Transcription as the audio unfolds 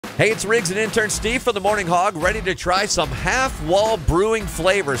Hey, it's Riggs and intern Steve from the Morning Hog, ready to try some Half Wall Brewing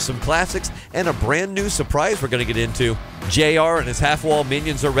flavors, some classics, and a brand new surprise we're going to get into. JR and his Half Wall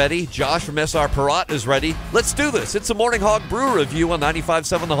minions are ready. Josh from SR Perrott is ready. Let's do this. It's the Morning Hog Brew Review on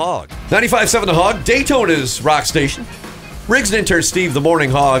 95.7 The Hog. 95.7 The Hog, Daytona's rock station. Riggs and intern Steve, the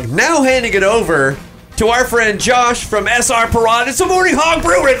Morning Hog, now handing it over to our friend Josh from SR Perrott. It's the Morning Hog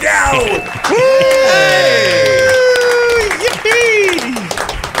Brew Review. Hey! Yippee!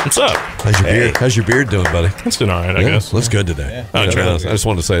 What's up? How's your beard doing, buddy? It's doing all right, I guess. Looks good today. Yeah. I just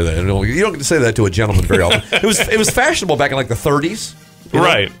wanted to say that. You don't get to say that to a gentleman very often. It was fashionable back in like the 30s.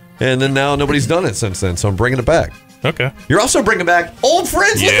 Right. And then now nobody's done it since then, so I'm bringing it back. Okay. You're also bringing back old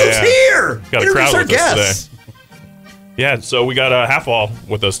friends. Look who's here. Got a crowd with us today. Yeah, so we got a Half Wall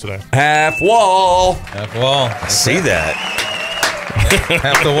with us today. Half Wall. Half Wall. I see that.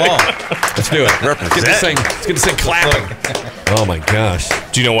 Half the wall. Let's do it. Let's get this thing clapping. Oh my gosh.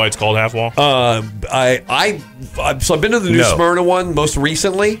 Do you know why it's called Half Wall? So I've been to the New Smyrna one most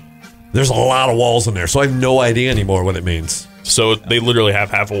recently. There's a lot of walls in there, so I have no idea anymore what it means. So they literally have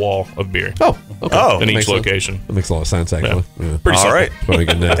half a wall of beer. Oh, okay. In each location. That makes a lot of sense, actually. Yeah. Pretty simple. All right. Probably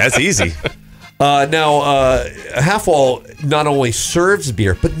good name. That's easy. Now, Half Wall not only serves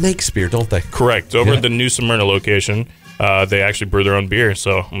beer, but makes beer, don't they? Correct. Over at the New Smyrna location, they actually brew their own beer.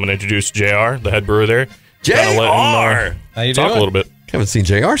 So I'm going to introduce JR, the head brewer there. JR! How you talk doing? a little bit. Haven't seen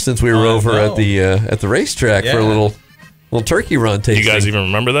JR since we were over at the racetrack for a little turkey run tasting. Do you guys even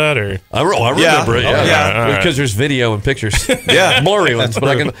remember that? Or I remember it. Yeah. Because there's video and pictures. Blurry ones, but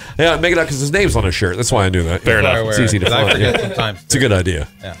I can make it out because his name's on his shirt. That's why I knew that. Fair enough. It's easy to find. It's a good idea.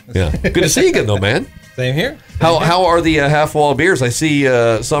 Yeah. Good to see you again, though, man. Same here. How are the Half Wall beers? I see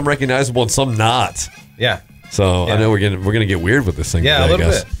some recognizable and some not. Yeah. So I know we're gonna get weird with this thing. Yeah, today, a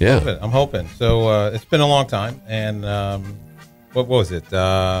little bit. Yeah, a little bit. I'm hoping. So it's been a long time, and what was it?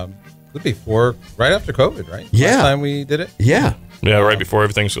 Before, right after COVID, right? Yeah. Last time we did it. Yeah. Yeah, right before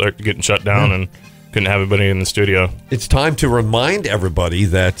everything started getting shut down and couldn't have anybody in the studio. It's time to remind everybody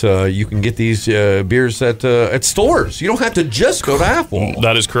that you can get these beers at stores. You don't have to just go to Half Wall.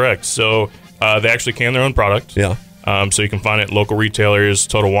 That is correct. So they actually can their own product. Yeah. So you can find it at local retailers,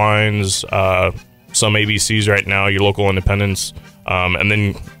 Total Wines, some ABCs right now, your local independents, and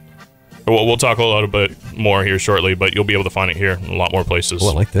then we'll talk a little bit more here shortly, but you'll be able to find it here in a lot more places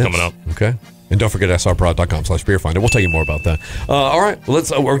coming up. Okay. And don't forget srprod.com/beerfinder. We'll tell you more about that. All right. Well,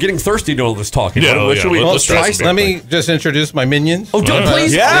 we're getting thirsty doing all this talking. Let's try some Let me just introduce my minions. Oh,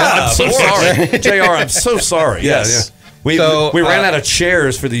 please. Yeah. I'm so sorry. JR, I'm so sorry. Yes. We ran out of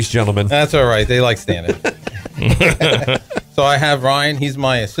chairs for these gentlemen. That's all right. They like standing. So I have Ryan. He's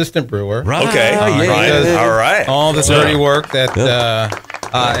my assistant brewer. Right. Okay. All right. All the dirty work that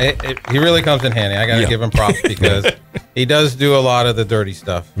he really comes in handy. I got to give him props because he does do a lot of the dirty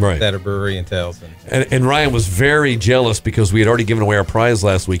stuff that a brewery entails. And Ryan was very jealous because we had already given away our prize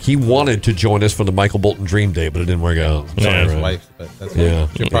last week. He wanted to join us for the Michael Bolton Dream Day, but it didn't work out. His wife, but that's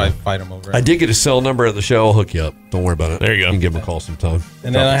You'll probably fight him over it. I did get a cell number at the show. I'll hook you up. Don't worry about it. There you go. You can give him a call sometime.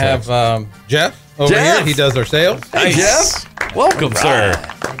 And then I have Jeff over here. He does our sales. Hey, Jeff. Welcome, sir.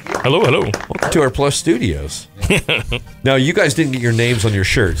 Hello. Welcome to our Plus Studios. Now, you guys didn't get your names on your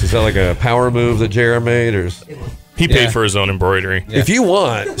shirts. Is that like a power move that JR made? Or he paid for his own embroidery. If you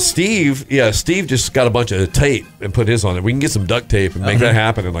want, Steve just got a bunch of tape and put his on it. We can get some duct tape and make that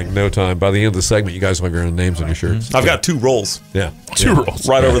happen in like no time. By the end of the segment, you guys will have your own names on your shirts. I've got 2 rolls. Yeah. 2 rolls.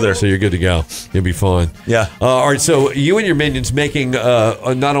 Right over there. So you're good to go. You'll be fine. Yeah. All right, so you and your minions making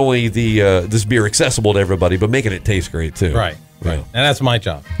not only this beer accessible to everybody, but making it taste great, too. Right. And that's my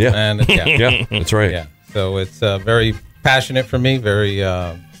job. Yeah. And yeah, that's right. Yeah. So it's very passionate for me, very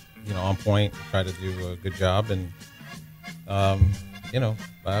on point. Try to do a good job, and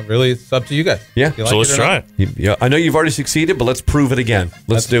really it's up to you guys. Yeah. So let's try it. Yeah. I know you've already succeeded, but let's prove it again.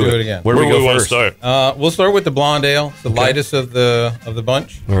 Let's do it again. Where do we go first? Start? We'll start with the blonde ale, the lightest of the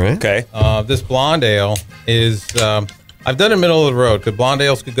bunch. All right. Okay. This blonde ale is I've done it middle of the road because blonde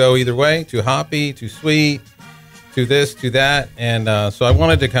ales could go either way, too hoppy, too sweet, to this, to that, and so I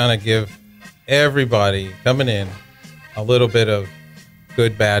wanted to kind of give everybody coming in a little bit of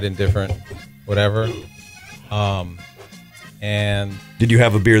good, bad, indifferent, whatever. And did you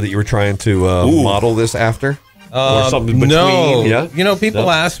have a beer that you were trying to model this after, or something between? No, yeah. People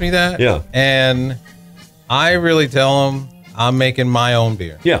ask me that, and I really tell them I'm making my own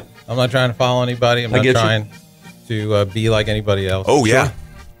beer. Yeah, I'm not trying to follow anybody. I'm not trying to be like anybody else. Oh yeah,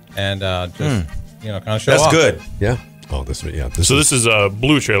 and just. Kind of show off. That's good. Yeah. Oh, this is a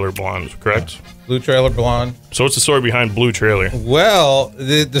Blue Trailer Blonde, correct? Blue Trailer Blonde. So what's the story behind Blue Trailer? Well,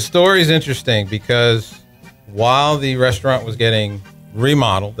 the story is interesting because while the restaurant was getting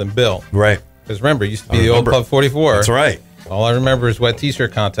remodeled and built. Right. Because remember, it used to be the old remember. Pub 44. That's right. All I remember is wet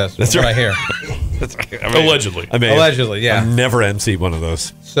T-shirt contests. That's what right. I hear. That's right. I mean, Allegedly. Allegedly, yeah. I've never emceed one of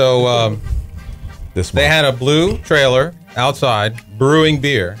those. So This they month. had a blue trailer outside brewing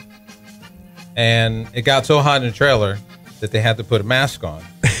beer, and it got so hot in the trailer that they had to put a mask on.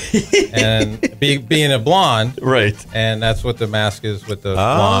 And being a blonde, Right. and that's what the mask is with the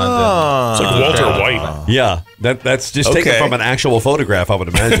blonde. It's like Walter White. Yeah. That's just taken Okay. from an actual photograph, I would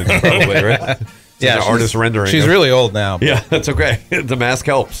imagine. Probably, right? Yeah, An artist rendering. She's really old now. But Yeah, that's okay. The mask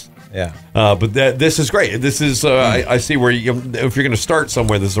helps. yeah. But this is great. This is I see where if you're going to start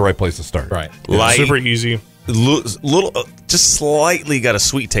somewhere, this is the right place to start. Right. Light, Super easy. little, just slightly got a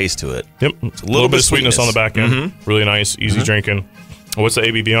sweet taste to it. Yep. A little bit of sweetness on the back end. Really nice, easy drinking. What's the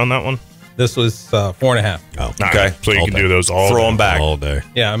ABV on that one? This was 4.5. Oh, Okay. So you All can day. do those all Throw day. them back. all day.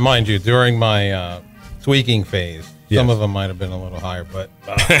 Yeah, and mind you, during my tweaking phase, some Yes. of them might have been a little higher, but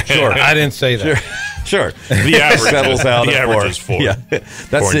Sure. I didn't say that. Sure. The average Settles out the at average four. is 4. Yeah. That's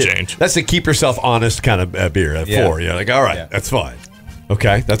Four and it. change. That's the keep yourself honest kind of beer at Yeah. 4. You're like, all right, Yeah. that's fine.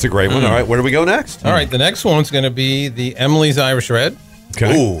 Okay, that's a great one. All right, where do we go next? All right, the next one's going to be the Emily's Irish Red.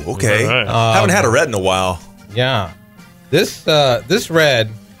 Okay. Ooh, okay. All right. Haven't had a red in a while. Yeah, this red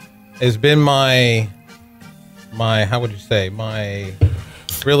has been my how would you say my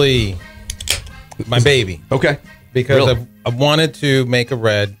baby, Okay. because Really? I've wanted to make a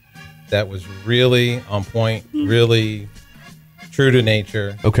red that was really on point, really true to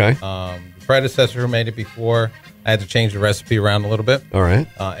nature. Okay. The predecessor who made it before, I had to change the recipe around a little bit. All right.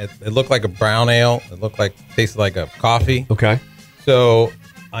 It looked like a brown ale. It looked like tasted like a coffee. Okay. So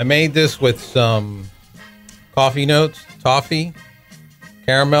I made this with some coffee notes, toffee,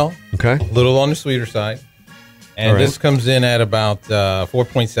 caramel, Okay. a little on the sweeter side, and All right. this comes in at about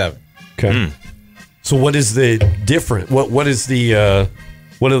 4.7. Okay. So what is the different? What is the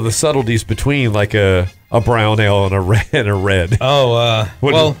what are the subtleties between like a brown ale and a red? Oh,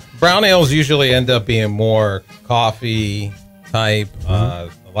 What well, brown ales usually end up being more coffee type. A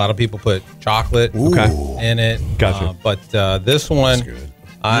lot of people put chocolate in it. Gotcha. But this one, good.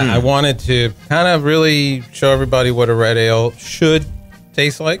 I wanted to kind of really show everybody what a red ale should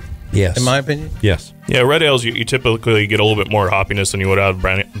taste like. Yes. In my opinion. Yes. Yeah, red ales, you typically get a little bit more hoppiness than you would out of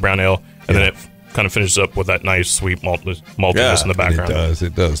brown ale, and then it kind of finishes up with that nice sweet maltiness in the background.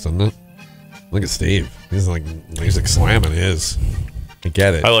 It does, doesn't it? Look at Steve. He's like slamming his. I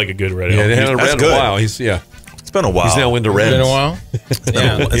get it. I like a good red ale. Yeah, they had a That's red in good. a while. It's been a while. He's now into It's reds. been a while.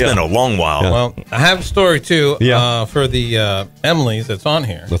 Yeah. It's been a long while. Well, I have a story too. Yeah. For the Emily's that's on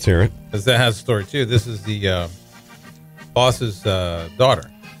here, Let's hear it. because that has a story too. This is the boss's daughter.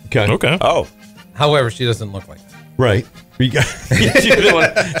 Okay. Okay. Oh, However, she doesn't look like that. Right. You got,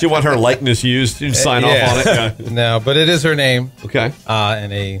 do you want her likeness used? You sign off on it. Yeah. No, but it is her name, Okay.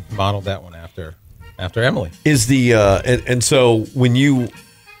 and they modeled that one after Emily. Is the and so when you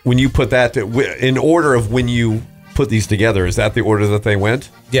put that in order of when you put these together, is that the order that they went?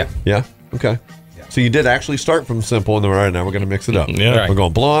 Yeah. Yeah. Okay. Yeah. So you did actually start from simple, and then all right, now we're going to mix it up. Yeah. Right. We're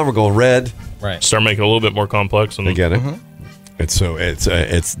going blonde. We're going red. Right. Start making it a little bit more complex. And I get it. It's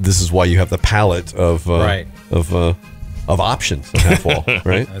this is why you have the palette of Right. of options at Half Wall,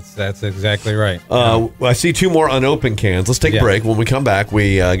 right? That's exactly right. I see 2 more unopened cans. Let's take a Yeah. break. When we come back,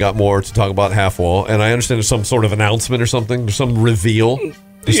 we got more to talk about Half Wall, and I understand there's some sort of announcement or something. There's some reveal.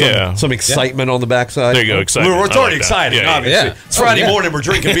 There's Yeah. some excitement on the backside. There you go, excitement. We're I already like that. excited. Yeah, yeah. Obviously, Yeah. it's Friday Oh, yeah. morning. We're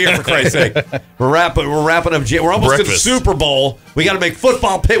drinking beer for Christ's sake. We're wrapping up. We're almost to the Breakfast. Super Bowl. We got to make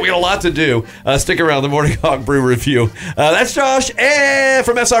football pick. We got a lot to do. Stick around. The Morning Hog Brew Review. That's Josh and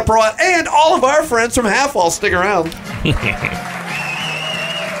from SR Perrott and all of our friends from Half Wall. Stick around.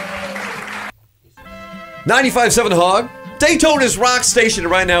 95.7 Hog, Daytona's rock station.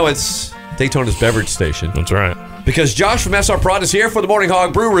 Right now, it's Daytona's beverage station. That's right. Because Josh from SR Perrott is here for the Morning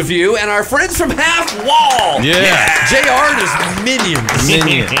Hog Brew Review, and our friends from Half Wall. Yeah. JR and his minions.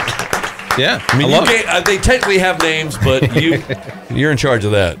 Minion. Yeah. I mean, love it. they technically have names, but you're in charge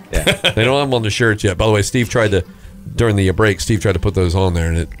of that. Yeah. They don't have them on the shirts yet. By the way, during the break, Steve tried to put those on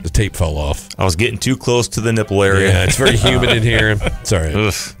there, and the tape fell off. I was getting too close to the nipple area. Yeah, it's very humid in here. Sorry,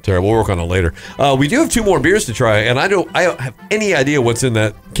 terrible. We'll work on it later. We do have 2 more beers to try, and I don't have any idea what's in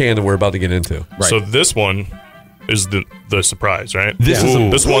that can that we're about to get into. Right. So this one is the surprise, right? This is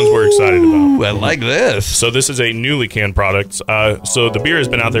this one's we're excited about. Ooh, I like this. So this is a newly canned product. So the beer has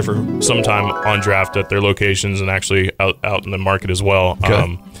been out there for some time on draft at their locations and actually out in the market as well.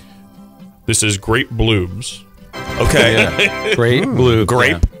 Okay. This is Grape Bloobs. Okay. Yeah. Great blue.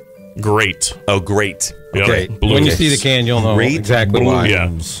 Grape. Great. Oh, great. You know, Okay. blue. When you see the can, you'll know Great exactly why. Yeah.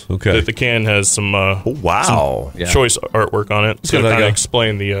 Okay. The can has some Wow. Yeah. choice artwork on it to good, kind yeah. of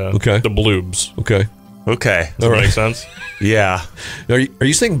explain the Okay. the bloobs. Okay. Okay. Does that make sense? Yeah. Are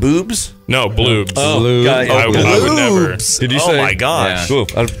you saying boobs? No, bloobs. Blue. God, I would never. Oops. Did you oh say? my gosh. Yeah. Ooh,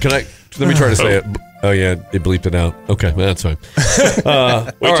 can I? Let me try to say it. Oh yeah, it bleeped it out. Okay, that's fine. Wait all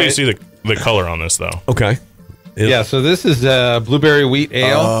till you right. see the color on this, though. Okay. Yeah, so this is blueberry wheat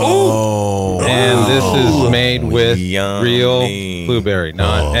ale. Oh. And this is made with yummy. real blueberry,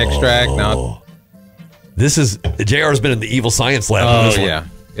 not extract, not. This is JR's been in the evil science lab. on Oh, this one. yeah.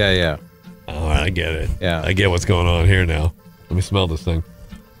 Yeah. Oh, I get it. Yeah. I get what's going on here now. Let me smell this thing.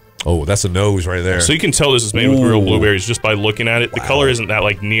 Oh, that's a nose right there. So you can tell this is made with real blueberries just by looking at it. The color isn't that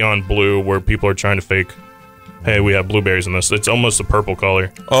like neon blue where people are trying to fake, hey, we have blueberries in this. It's almost a purple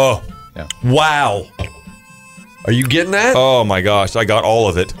color. Oh. Wow. Are you getting that? Oh my gosh. I got all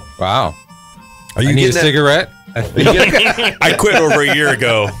of it. Wow. Are you I need a getting that? cigarette. I quit over a year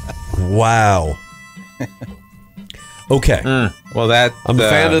ago. Wow. Okay. Well, that I'm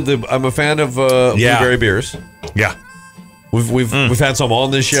a fan of Yeah. blueberry beers. Yeah. We've had some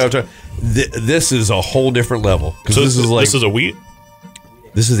on this show. This is a whole different level because So this is like this is a wheat.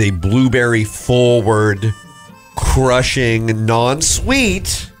 this is a blueberry forward, crushing,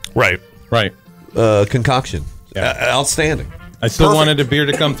 non-sweet Right. right. concoction. Outstanding. I still Perfect. wanted a beer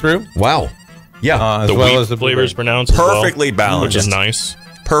to come through, Wow. Yeah. as The well wheat as the flavor is blueberry. pronounced as well, Perfectly balanced. which is nice.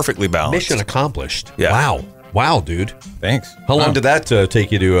 Perfectly balanced. Mission accomplished. Yeah. Wow. Wow, dude. Thanks. How long Wow. did that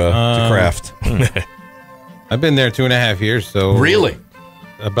take you to craft? I've been there 2.5 years, so Really?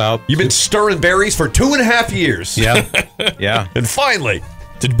 about You've been stirring berries for 2.5 years. yeah, yeah. And finally.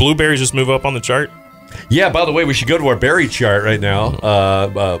 Did blueberries just move up on the chart? Yeah, by the way, we should go to our berry chart right now.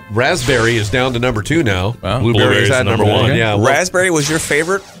 Raspberry is down to number 2 now. Wow. Blueberry is at number Blueberry's one. number Yeah. well- Raspberry was your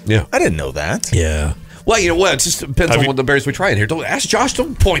favorite? Yeah. I didn't know that. Yeah. Well, you know what? It just depends Have on you- what the berries we try in here. Don't ask Josh.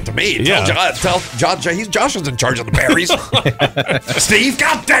 Don't point to me. Yeah. Tell Josh. Josh is in charge of the berries. Steve,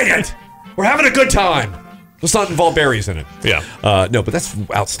 God dang it! We're having a good time. Let's not involve berries in it. Yeah. No, but that's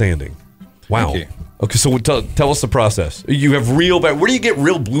outstanding. Wow. Thank you. Okay, so tell us the process. You have real. Where do you get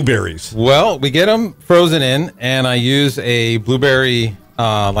real blueberries? Well, we get them frozen in, and I use a blueberry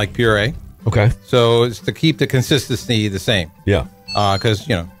like puree. Okay. So it's to keep the consistency the same. Yeah. Because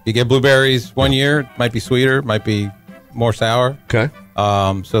you get blueberries one year, it might be sweeter, might be more sour. Okay.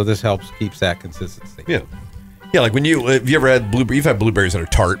 So this helps keeps that consistency. Yeah. Yeah, like when have you ever had you've had blueberries that are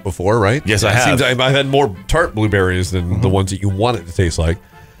tart before, right? Yes, I It have. seems I've had more tart blueberries than the ones that you want it to taste like.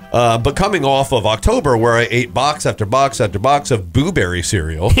 But coming off of October, where I ate box after box after box of blueberry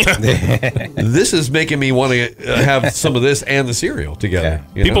cereal, this is making me want to have some of this and the cereal together.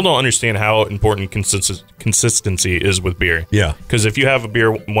 you People know? don't understand how important consistency is with beer. Yeah. Because if you have a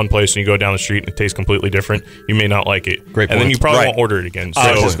beer one place and you go down the street and it tastes completely different, you may not like it. Great And then point. you probably Right. won't order it again. So,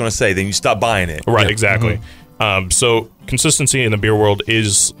 I was just going to say, then you stop buying it. right, exactly. So consistency in the beer world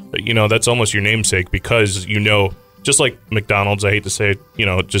is, that's almost your namesake because, just like McDonald's, I hate to say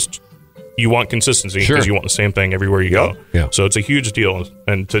it, just you want consistency because Sure. you want the same thing everywhere you Yep. go. Yeah. So it's a huge deal.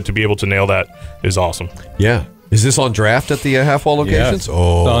 And to be able to nail that is awesome. Yeah. Is this on draft at the Half Wall locations? It's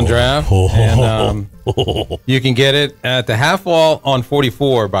on draft, and you can get it at the Half Wall on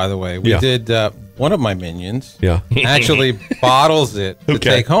 44. By the way, we Yeah. did one of my minions. Yeah. actually bottles it to Okay.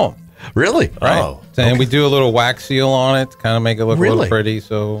 take home. Really? Right, Oh, and we do a little wax seal on it to kind of make it look a Really? little pretty.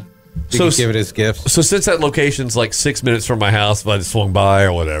 So you So can give it as gifts. So since that location's like 6 minutes from my house, if I just swung by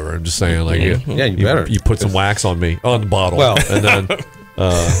or whatever, I'm just saying, like, Yeah, you better. You put some wax on me on the bottle, Well- and then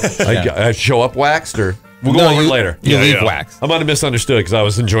I show up waxed, or we'll go No, over it you- later. You Yeah, leave yeah. wax. I might have misunderstood because I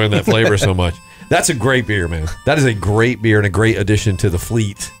was enjoying that flavor so much. That's a great beer, man. That is a great beer and a great addition to the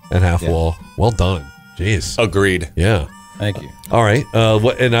fleet at Half Wall. Well done. Jeez. Agreed. Yeah. Thank you. All right.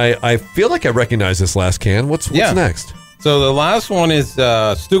 And I feel like I recognize this last can. What's Yeah. next? So the last one is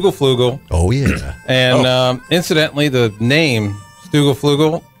Stugelflugel. Oh yeah. And incidentally, the name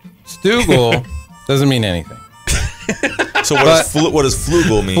Stugelflugel, Stugel doesn't mean anything. So what does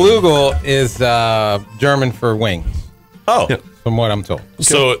flugel mean? Flugel is German for wings, Oh. Yeah. from what I'm told.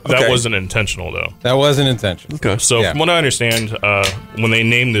 So that Okay. wasn't intentional, though. That wasn't intentional. Okay. So Yeah. from what I understand, when they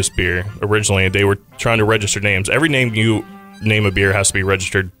named this beer originally, they were trying to register names. Every name you name a beer has to be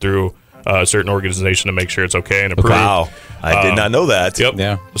registered through a certain organization to make sure it's okay and approved. Wow. I did not know that. Yep.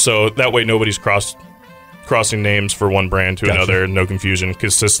 Yeah. So that way nobody's crossing names for one brand to another. No confusion.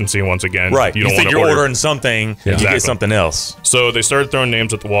 Consistency once again. Right. You don't think want you're to ordering something, you Exactly. get something else. So they started throwing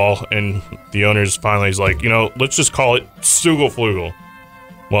names at the wall, and the owners finally is like, let's just call it Stugelflugel.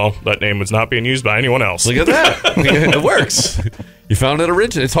 Well, that name was not being used by anyone else. Look at that. It works. You found it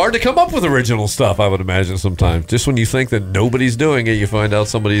original. It's hard to come up with original stuff, I would imagine, sometimes. Just when you think that nobody's doing it, you find out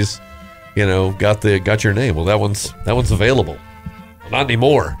somebody's, got your name. Well, that one's available. Not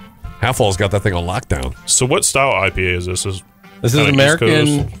anymore. Half Wall's got that thing on lockdown. So what style IPA is this? This is an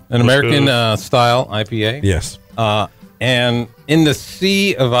American style IPA. Yes. And in the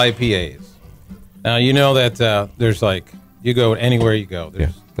sea of IPAs, now you know that there's you go anywhere you go.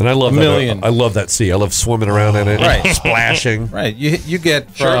 There's And I love a million. I love that sea. I love swimming around in it, Right. splashing. Right. You get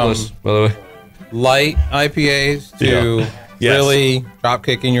from Shirtless, by the way. light IPAs to Yes. really drop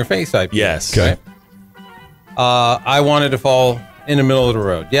kick in your face IPAs. Yes. Okay. I wanted to fall in the middle of the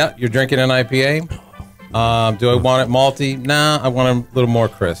road. Yeah, you're drinking an IPA. Do I want it malty? Nah, I want it a little more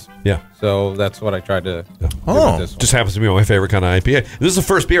crisp. Yeah. So that's what I tried to do with this one. Just happens to be my favorite kind of IPA. This is the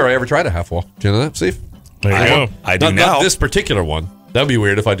first beer I ever tried at Half Wall. Do you know that, Steve? There you go. I do Not now. this particular one. That'd be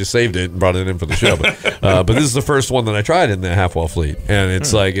weird if I just saved it and brought it in for the show. But this is the first one that I tried in the Half Wall fleet, and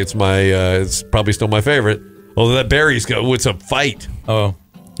it's it's probably still my favorite. Although that berry's it's a fight, Oh,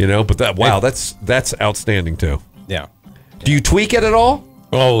 But that's outstanding too. yeah. Do you tweak it at all?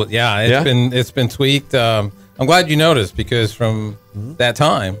 Oh, yeah. It's been tweaked. I'm glad you noticed because from that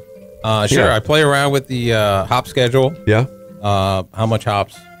time, Yeah. I play around with the hop schedule. Yeah. How much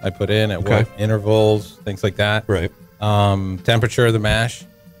hops I put in at what intervals, things like that. Right. Temperature of the mash,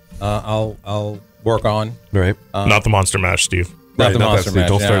 I'll work on. Right. Not the Monster Mash, Steve. Not Right, the not that, monster Steve. mash.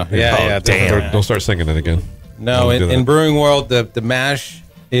 Don't start- Yeah. damn. Don't start singing it again. No, Don't do that. in brewing world, the mash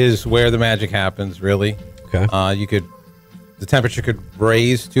is where the magic happens. Really. Okay. The temperature could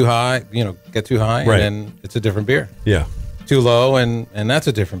raise too high. Get too high, Right. and then it's a different beer. Yeah. Too low, and that's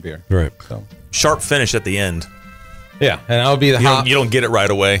a different beer. Right. So Sharp finish at the end. yeah, and I'll be the You hop. don't, you don't get it right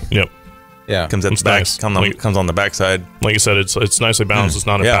away. Yep. Yeah. Comes at It's the back. nice. Comes on the backside. Like you said, it's nicely balanced. It's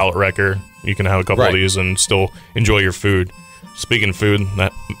not a Yeah. palate wrecker. You can have a couple of Right. these and still enjoy your food. Speaking of food,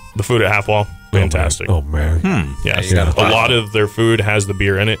 the food at Half Wall, fantastic. Oh man. Yes, you gotta a lot of their food has the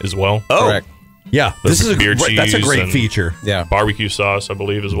beer in it as well. Oh, Correct. Yeah. This is beer that's a cheese great and- feature. Yeah. Barbecue sauce, I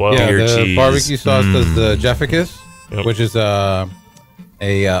believe, as well. Yeah, Beer the cheese. barbecue sauce does the Jefficus, Yep. which is a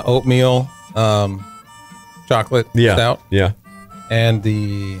oatmeal chocolate stout, Yeah. and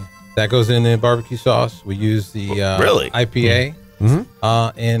that goes in the barbecue sauce. We use the Really? IPA.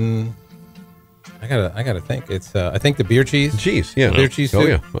 In I gotta think. It's I think the beer cheese. Cheese. Yeah. Beer cheese Oh soup.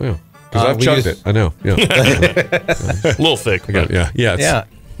 yeah. Oh yeah. Because I've we chugged use- it. I know. Yeah. A little thick. But Yeah. Yeah. Yeah.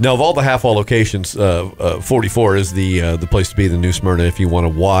 Now, of all the Half Wall locations, 44 is the place to be, the New Smyrna, if you want to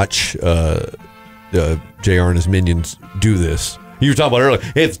watch JR and his minions do this. You were talking about earlier,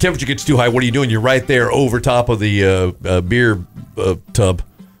 hey, if the temperature gets too high, what are you doing? You're right there over top of the beer tub,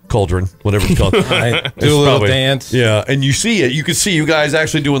 cauldron, whatever it's called. I It's do a little probably- dance. Yeah, and you see it. You can see you guys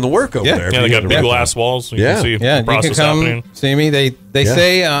actually doing the work over Yeah. there. Yeah, they got big glass walls. You Yeah. can see Yeah, the you can process come happening. see me. They Yeah.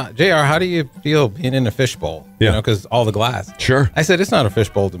 say, JR, how do you feel being in a fishbowl? Yeah. Because all the glass. Sure. I said, it's not a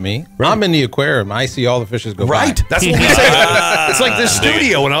fishbowl to me. Right. I'm in the aquarium. I see all the fishes go Right. by. That's what we say. It's like this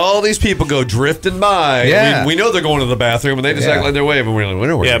studio, and all these people go drifting by. Yeah. We know they're going to the bathroom, and they just Yeah. act like they're waving. We know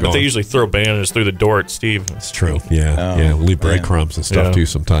where Yeah, they're but going. they usually throw bananas through the door at Steve. It's true. Yeah. Oh, Yeah. Leave yeah. breadcrumbs and stuff Yeah. too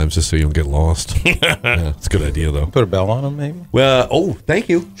sometimes, just so you don't get lost. Yeah, it's a good idea though. Put a bell on them, maybe? Well, wthank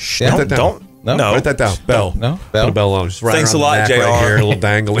you. Write that down. No. No, write that down. Bell. No, Put bell. a bell on. Just right Thanks around a lot, the neck JR. Right here, a little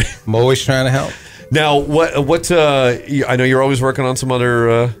dangly. I'm always trying to help. Now, what? I know you're always working on some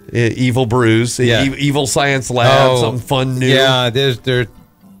other evil brews, Yeah. evil science lab, something fun new. Yeah,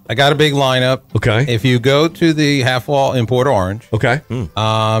 I got a big lineup. Okay. If you go to the Half Wall in Port Orange, Okay.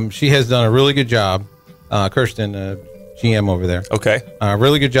 she has done a really good job. Kirsten, GM over there, okay.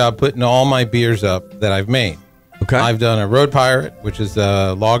 really good job putting all my beers up that I've made. Okay. I've done a Road Pirate, which is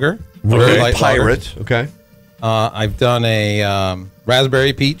a lager. Road light lager. Pirate. Okay. I've done a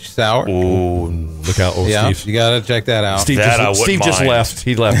raspberry peach sour. Ooh, Look out, Yeah, Steve. you got to check that out. Steve That I just, wouldn't Steve just mind. left.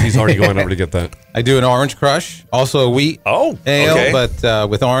 He left. He's already going over to get that. I do an orange crush, also a wheat Oh, ale, okay. but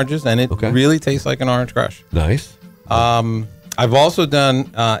with oranges, and it Okay. really tastes like an orange crush. Nice. I've also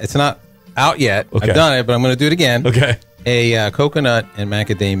done. It's not out yet. Okay. I've done it, but I'm going to do it again. Okay. A coconut and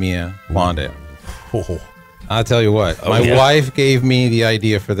macadamia blonde ale. Oh, I'll tell you what. My yeah. wife gave me the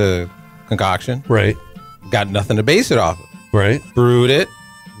idea for the concoction. right. Got nothing to base it off of. Right. Brewed it.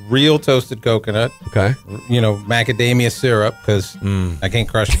 Real toasted coconut. Okay. Macadamia syrup because I can't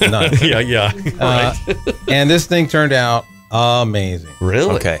crush the nut. Yeah. Yeah. And this thing turned out amazing.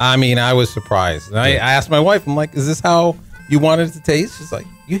 Really? Okay. I mean, I was surprised. And I asked my wife, I'm like, is this how you wanted it to taste? She's like,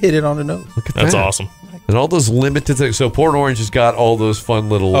 you hit it on the nose. Look at That's that. awesome. And all those limited things. So Port Orange has got all those fun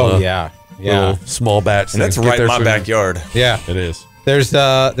little, Oh, yeah. little small batch. and that's things. Get right there in my sooner. backyard. Yeah. It is. There's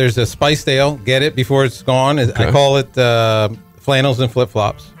a spiced ale. Get it before it's gone. I call it flannels and flip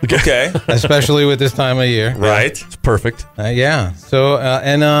flops, Okay. especially with this time of year. Right. It's perfect. Yeah. So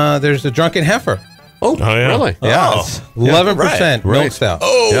and there's a drunken heifer. Oh, yeah. really? Yeah, Oh, it's 11% milk right. stout.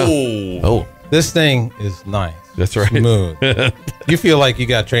 Oh. Oh, This thing is nice. That's right. Smooth. You feel like you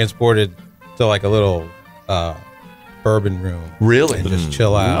got transported to like a little bourbon room. really? And just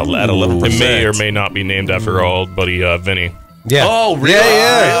chill out. At 11%. It may or may not be named after our old buddy Vinny. Yeah. Oh, really?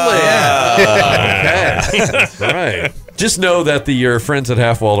 Yeah. Okay. That's right. Just know that your friends at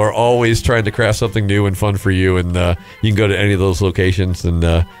Half Wall are always trying to craft something new and fun for you, and you can go to any of those locations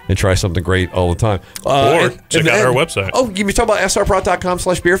and try something great all the time. Or check out our website. Oh, you talking about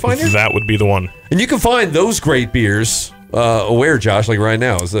srprot.com/beerfinder? That would be the one. And you can find those great beers where, Josh, like right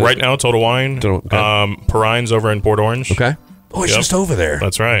now? Is that, Right now, Total Wine. Okay. Perrine's over in Port Orange. Okay. Oh, it's Yep. just over there.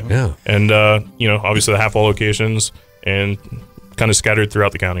 That's right. Yeah. And, obviously the Half Wall locations and kind of scattered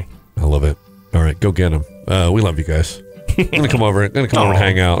throughout the county. I love it. All right, go get them. We love you guys. I'm gonna come over and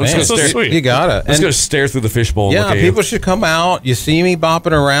hang out. I'm Man, just so gonna sweet. You gotta. I'm just gonna stare through the fishbowl. And Yeah, look at people you. should come out. You see me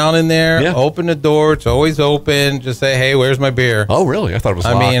bopping around in there. Yeah. Open the door. It's always open. Just say, hey, where's my beer? Oh, really? I thought it was.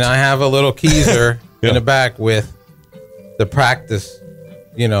 I locked. mean, I have a little keezer Yeah. in the back with the practice,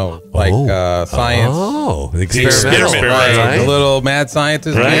 science. Oh, the experimental, experimental. right. Right. The little mad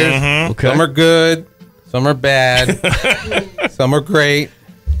scientist Right. beers. Mm-hmm. Okay. Some are good, some are bad, some are great,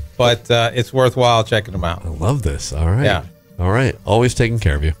 but it's worthwhile checking them out. I love this. All right. Yeah. All right. Always taking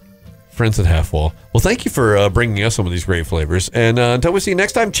care of you. Friends at Half Wall. Well, thank you for bringing us some of these great flavors. And until we see you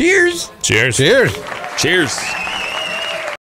next time, cheers. Cheers. Cheers. Cheers.